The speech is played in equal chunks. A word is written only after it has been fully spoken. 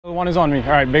One is on me.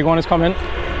 All right, big one is coming.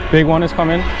 Big one is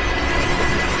coming.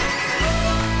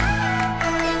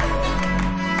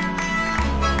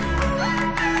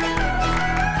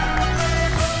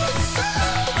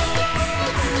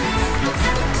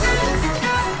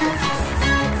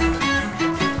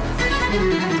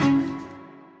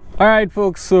 Alright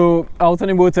folks, so out on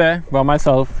the boat there by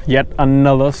myself, yet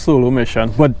another solo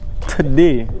mission. But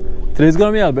today's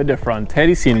gonna be a little bit different.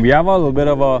 Heady scene, we have a little bit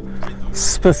of a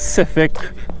specific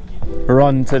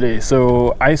run today.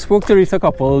 So I spoke to Reese a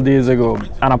couple of days ago,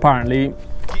 and apparently,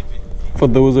 for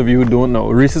those of you who don't know,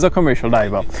 Reese is a commercial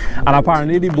diver, and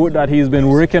apparently the boat that he's been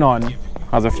working on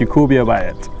has a few cobia by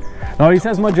it. Now he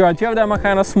says majority of them are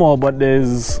kind of small, but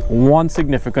there's one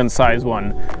significant size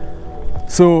one.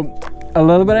 So a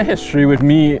little bit of history with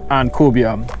me and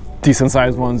cobia, decent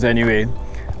sized ones anyway.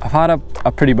 I've had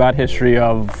a pretty bad history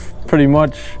of pretty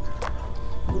much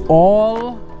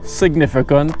all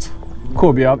significant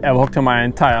cobia I've ever hooked in my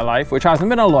entire life, which hasn't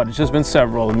been a lot, it's just been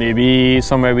several, maybe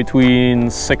somewhere between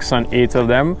 6 and 8 of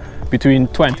them, between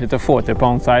 20 to 40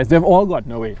 pound size. They've all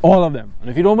gotten away, all of them. And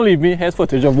if you don't believe me, here's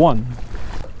footage of one.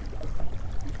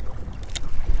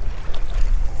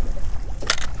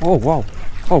 Oh wow,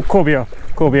 oh cobia,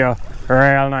 cobia.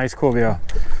 Real nice cobia.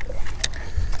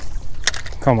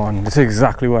 Come on, this is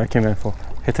exactly what I came in for.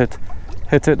 Hit it,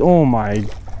 hit it. Oh my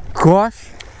gosh,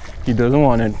 he doesn't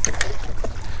want it.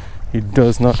 He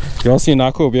does not. Y'all seen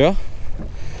that cobia?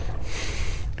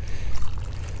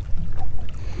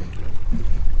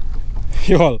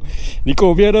 Y'all, the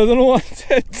cobia doesn't want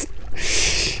it.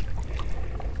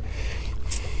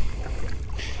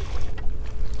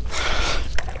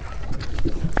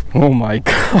 Oh my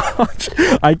gosh,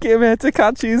 I came here to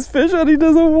catch his fish and he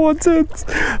doesn't want it.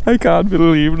 I can't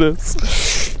believe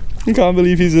this. I can't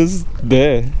believe he's just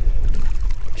there.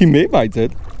 He may bite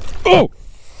it. Oh!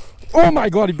 Oh my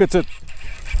god, he bit it.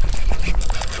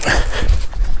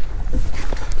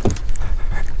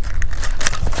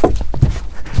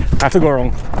 I have to go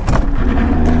wrong.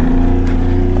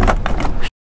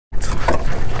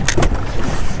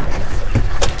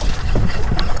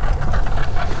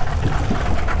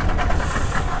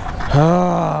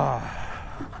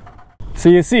 So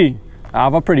you see, I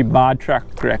have a pretty bad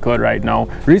track record right now.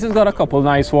 Reese has got a couple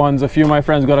nice ones, a few of my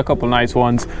friends got a couple nice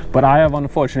ones, but I have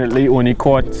unfortunately only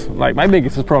caught, like my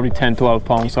biggest is probably 10-12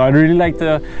 pounds. So I'd really like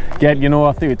to get, you know,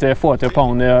 a 30-40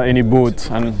 pound in a boat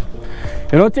and,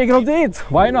 you know, take it up to 8.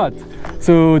 Why not?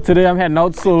 So today I'm heading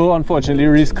out solo. Unfortunately,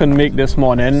 Reese couldn't make this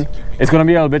morning. It's going to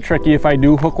be a little bit tricky if I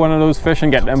do hook one of those fish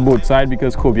and get them boat side,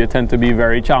 because cobia tend to be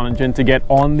very challenging to get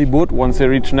on the boat once they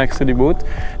reach next to the boat.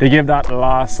 They give that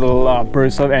last little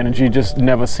burst of energy, just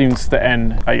never seems to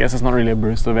end. I guess it's not really a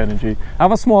burst of energy. I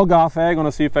have a small gaff here. I'm going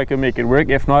to see if I can make it work.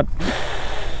 If not,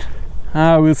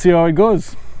 we'll see how it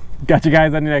goes. Catch you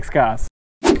guys on the next cast.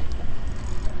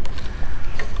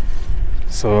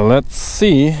 So let's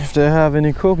see if they have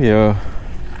any cobia.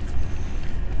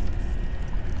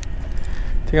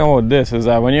 The thing about this is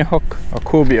that when you hook a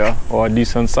cobia or a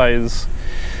decent size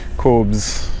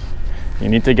cobs, you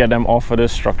need to get them off of the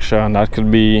structure, and that could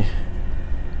be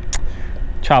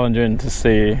challenging to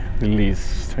say the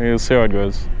least. We'll see how it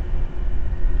goes.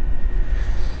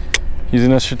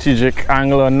 Using a strategic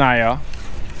angler Naya.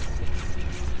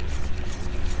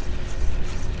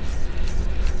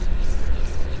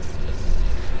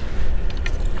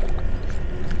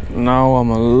 Now I'm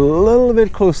a little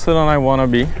bit closer than I want to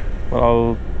be, but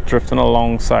I'll drifting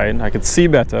alongside. I could see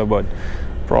better, but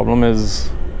problem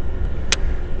is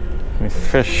my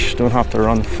fish don't have to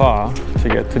run far to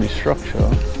get to the structure.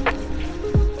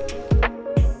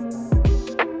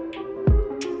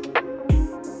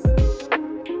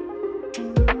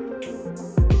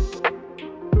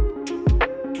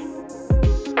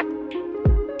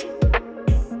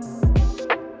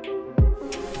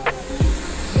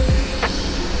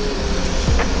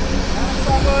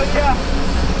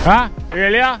 Huh?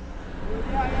 Really?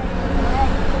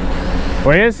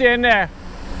 What are you seeing there?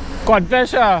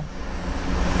 Codfish?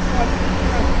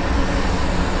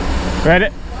 Ready?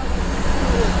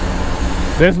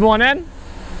 This morning?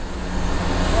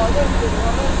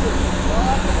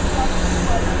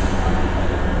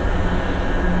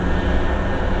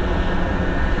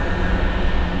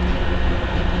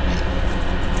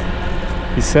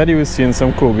 He said he was seeing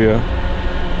some cobia.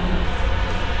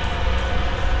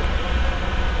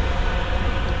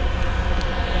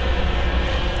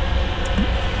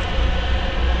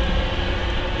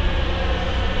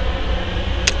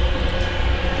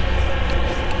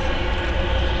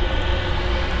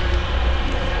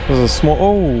 There's a small,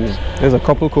 oh, there's a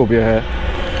couple cobia here.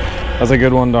 That's a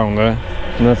good one down there.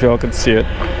 I don't know if y'all could see it.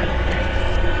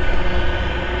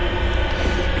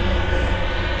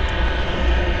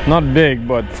 Not big,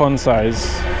 but fun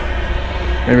size.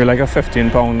 Maybe like a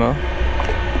 15-pounder.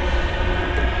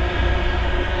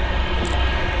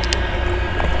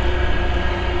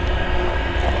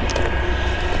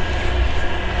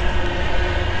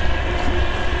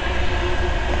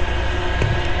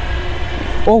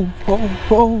 Oh, oh,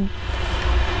 oh.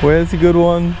 Where's the good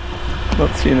one?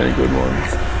 Not seeing any good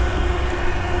ones.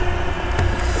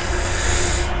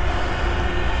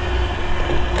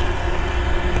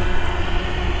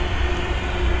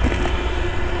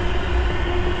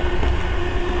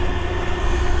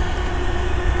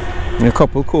 A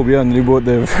couple cobia under the boat.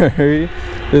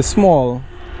 They're small.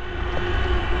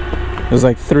 There's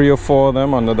like 3 or 4 of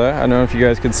them under there. I don't know if you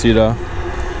guys can see that,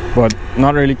 but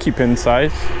not really keeping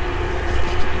size.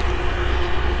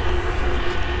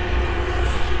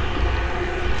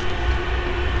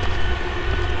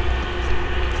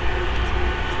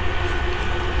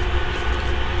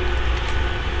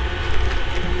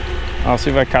 I'll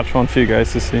see if I catch one for you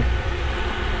guys to see.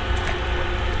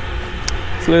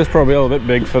 So it's probably a little bit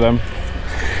big for them.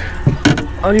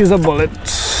 I'll use a bullet.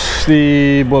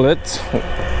 The bullet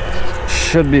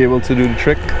should be able to do the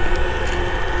trick.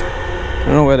 I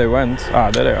don't know where they went.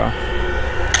 Ah, there they are.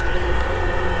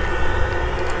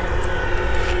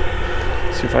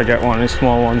 See if I get one of these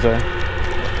small ones there.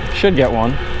 Should get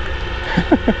one.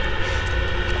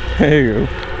 There you go.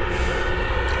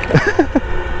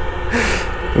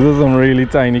 This is some really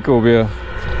tiny cobia.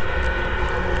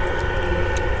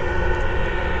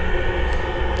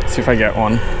 See if I get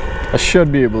one. I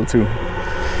should be able to.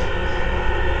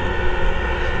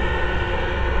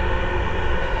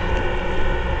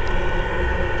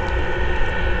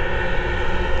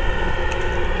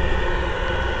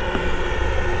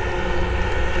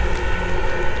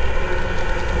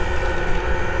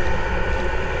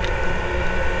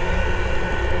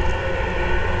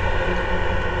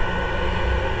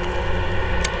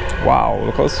 Wow,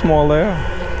 look how small they are.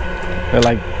 They're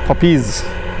like puppies.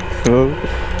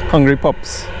 Hungry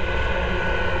pups.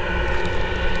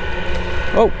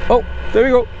 Oh, oh, there we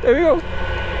go, there we go.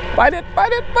 Bite it,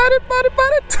 bite it, bite it, bite it,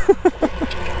 bite it.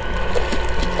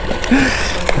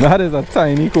 That is a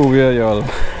tiny cobia, y'all.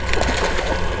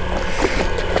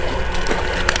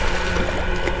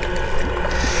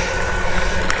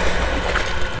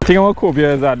 The thing about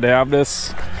cobia is that they have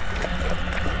this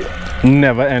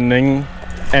never-ending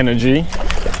energy.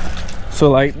 So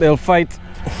like they'll fight.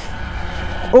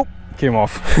 Oh, came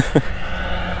off.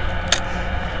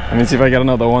 Let me see if I get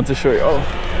another one to show you.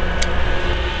 Oh.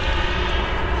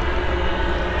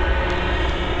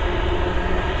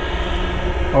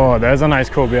 Oh, there's a nice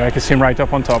cobia. I can see him right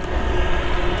up on top.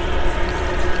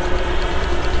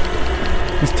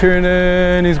 He's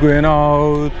turning, he's going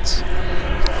out.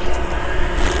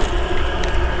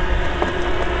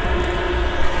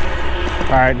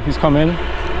 Alright, he's coming.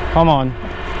 Come on.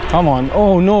 Come on.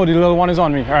 Oh no, the little one is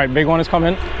on me. Alright, big one is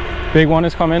coming. Big one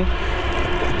is coming.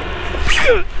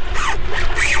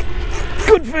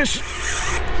 Good fish.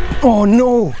 Oh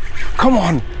no. Come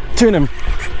on. Turn him.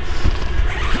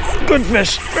 Good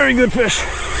fish. Very good fish.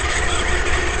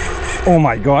 Oh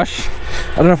my gosh.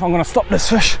 I don't know if I'm going to stop this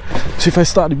fish. See if I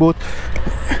start the boat.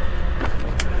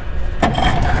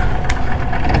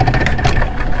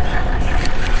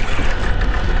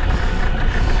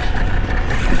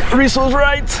 Reso's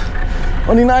right.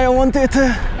 Only now I want it.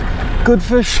 Good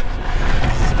fish.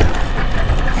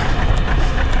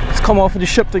 Let's come off of the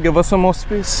ship to give us some more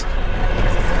space.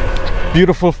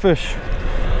 Beautiful fish.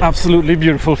 Absolutely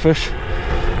beautiful fish.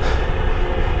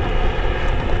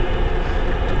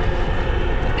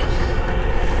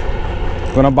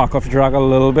 I'm gonna back off the drag a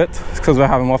little bit because we're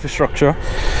having off the structure.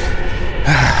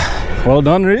 Well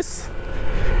done, Reese.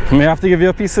 I may have to give you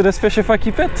a piece of this fish if I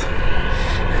keep it.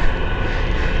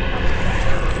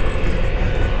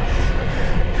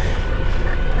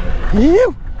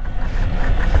 You.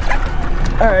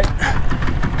 All right,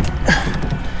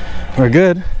 we're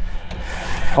good.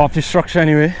 Off the structure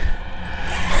anyway.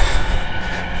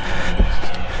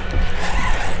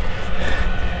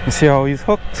 You see how he's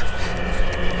hooked?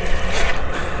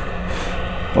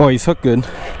 Oh, he's hooked good.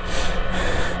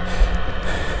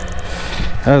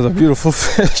 That is a beautiful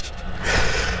fish.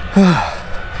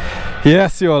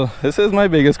 Yes, y'all, this is my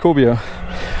biggest cobia.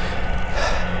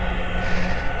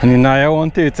 And the Naya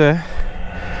 130.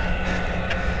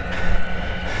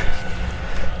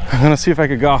 I'm gonna see if I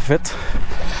can get off it.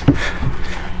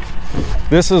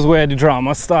 This is where the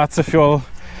drama starts if you're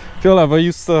ever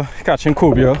used to catching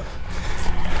cobia.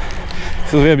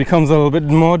 This is where it becomes a little bit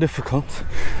more difficult.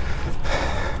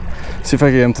 See if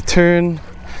I get him to turn.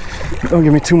 Don't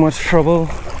give me too much trouble.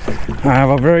 I have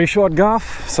a very short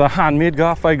gaff. It's a handmade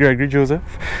gaff by Gregory Joseph.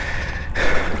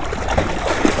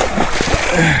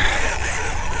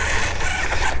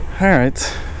 Alright.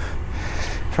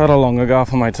 If I had a longer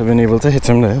gaff, I might have been able to hit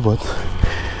him there, but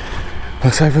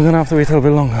looks like we're gonna have to wait a little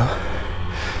bit longer.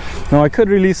 Now I could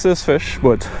release this fish,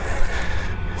 but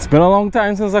it's been a long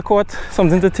time since I caught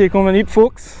something to take home and eat,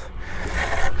 folks.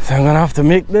 So I'm gonna have to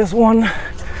make this one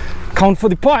count for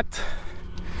the pot.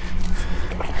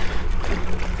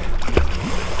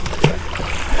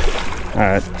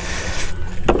 Alright.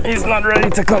 He's not ready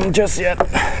to come just yet.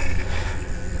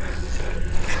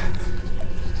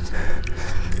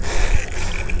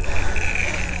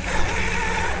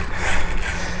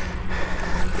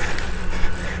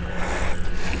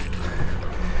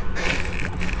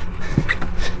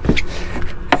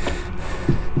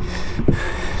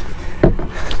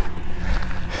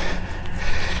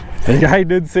 The guy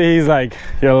did say he's like,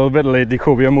 you're a little bit late, the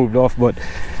cobia moved off, but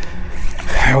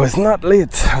I was not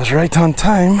late. I was right on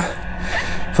time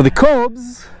for the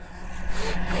cobs.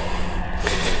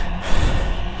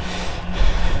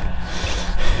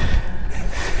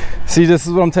 See, this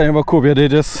is what I'm telling you about cobia.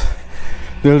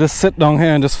 They'll just sit down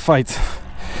here and just fight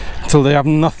until they have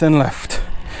nothing left.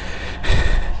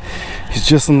 He's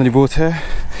just on the boat here.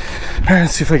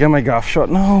 Let's see if I get my gaff shot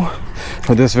now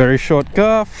with this very short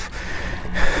gaff.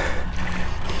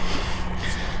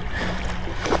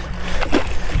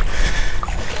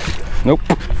 Nope.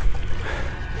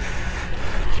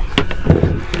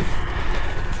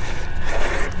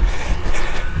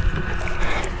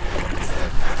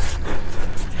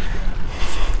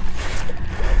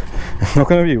 I'm not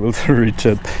going to be able to reach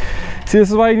it. See,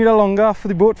 this is why you need a long gaff for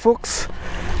the boat, folks.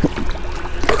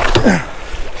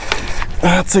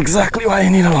 That's exactly why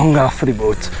you need a long gaff for the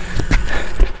boat.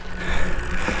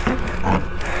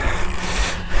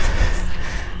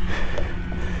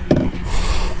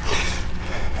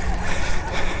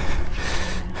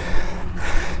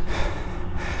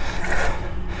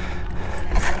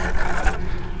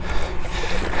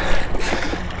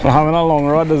 Well, having a long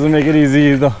rod doesn't make it easy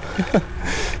either.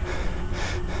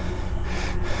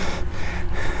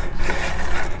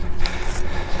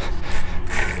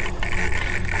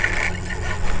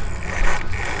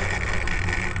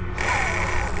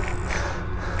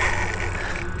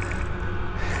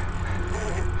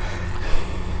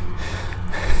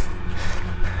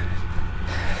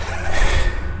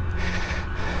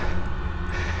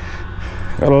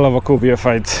 Gotta love a cobia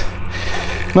fight.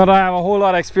 Not that I have a whole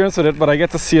lot of experience with it, but I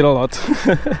get to see it a lot.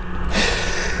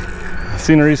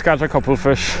 Scenery's catch a couple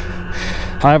fish.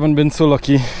 I haven't been so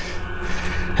lucky.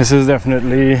 This is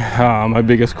definitely my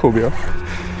biggest cobia.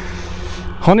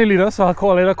 Honey leader, so I'll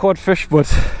call it a caught fish,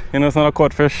 but you know it's not a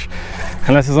caught fish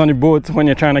unless it's on the boat when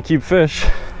you're trying to keep fish.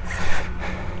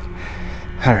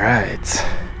 Alright.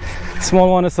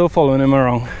 Small one is still following him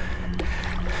around.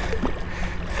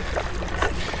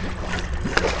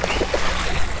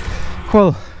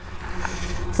 Well,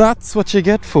 that's what you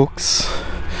get, folks,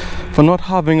 for not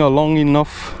having a long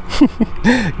enough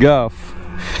gaff.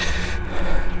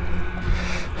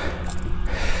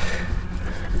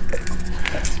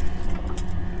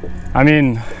 I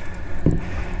mean,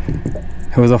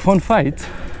 it was a fun fight,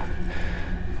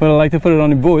 but I like to put it on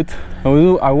the boat.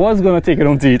 I was gonna take it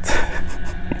home to eat.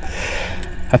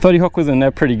 I thought the hook was in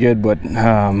there pretty good, but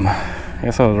I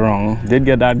guess I was wrong. Did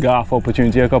get that gaff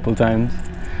opportunity a couple times.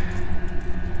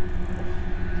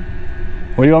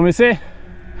 What do you want me to say?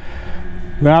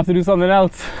 I'm gonna have to do something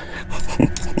else.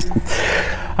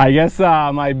 I guess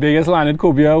my biggest landed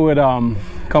cobia would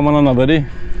come on another day,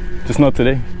 just not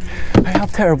today. I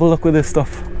have terrible luck with this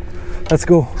stuff. Let's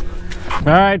go.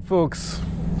 Alright, folks,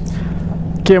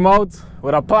 came out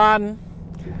with a plan,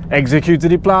 executed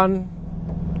the plan.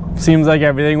 Seems like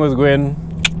everything was going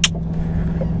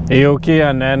a-okay,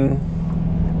 and then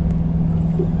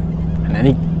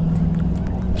he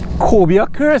cobia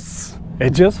curse.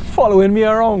 It's just following me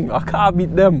around. I can't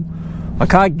beat them. I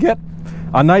can't get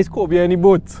a nice cobia in the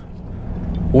boat.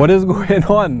 What is going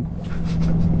on?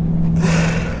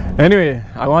 Anyway,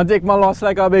 I want to take my loss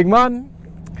like a big man.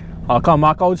 I'll come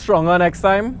back out stronger next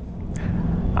time.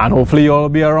 And hopefully you'll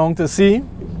be around to see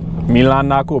me land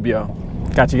that cobia.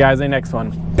 Catch you guys in the next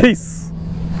one. Peace.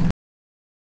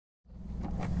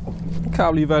 I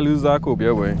can't believe I lose that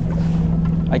cobia, boy.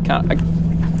 I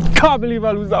can't believe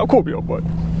I lose that cobia, boy.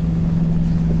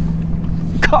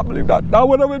 Can't believe that. That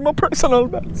would have been my personal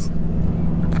best.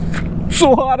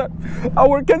 So hard. I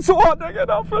worked so hard to get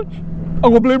that fish. I'm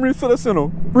gonna blame Reese for this, you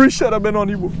know. Reese should have been on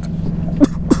the boat.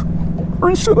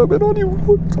 Reese should have been on the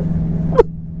boat.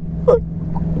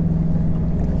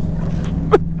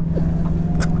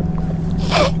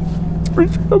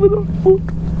 Reese should have been on the boat.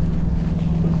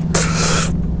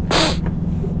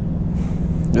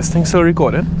 This thing's still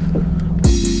recording.